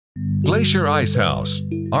Glacier Ice House,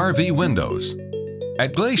 RV Windows.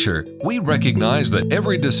 At Glacier, we recognize that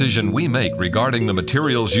every decision we make regarding the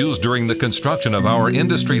materials used during the construction of our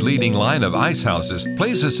industry-leading line of ice houses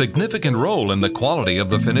plays a significant role in the quality of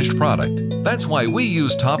the finished product. That's why we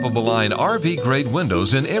use top-of-the-line RV-grade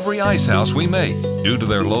windows in every ice house we make. Due to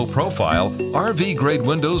their low profile, RV-grade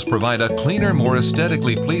windows provide a cleaner, more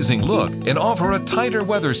aesthetically pleasing look and offer a tighter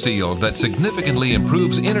weather seal that significantly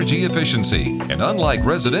improves energy efficiency. And unlike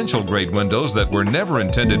residential-grade windows that were never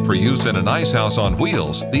intended for use in an ice house on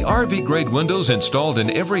wheels, the RV-grade windows installed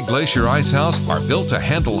in every Glacier Ice House are built to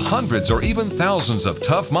handle hundreds or even thousands of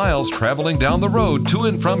tough miles traveling down the road to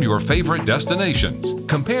and from your favorite destinations.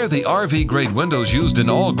 Compare the RV-grade windows used in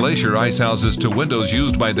all Glacier Ice Houses to windows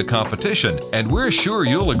used by the competition, and we're sure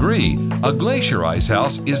you'll agree, a Glacier Ice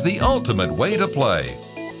House is the ultimate way to play.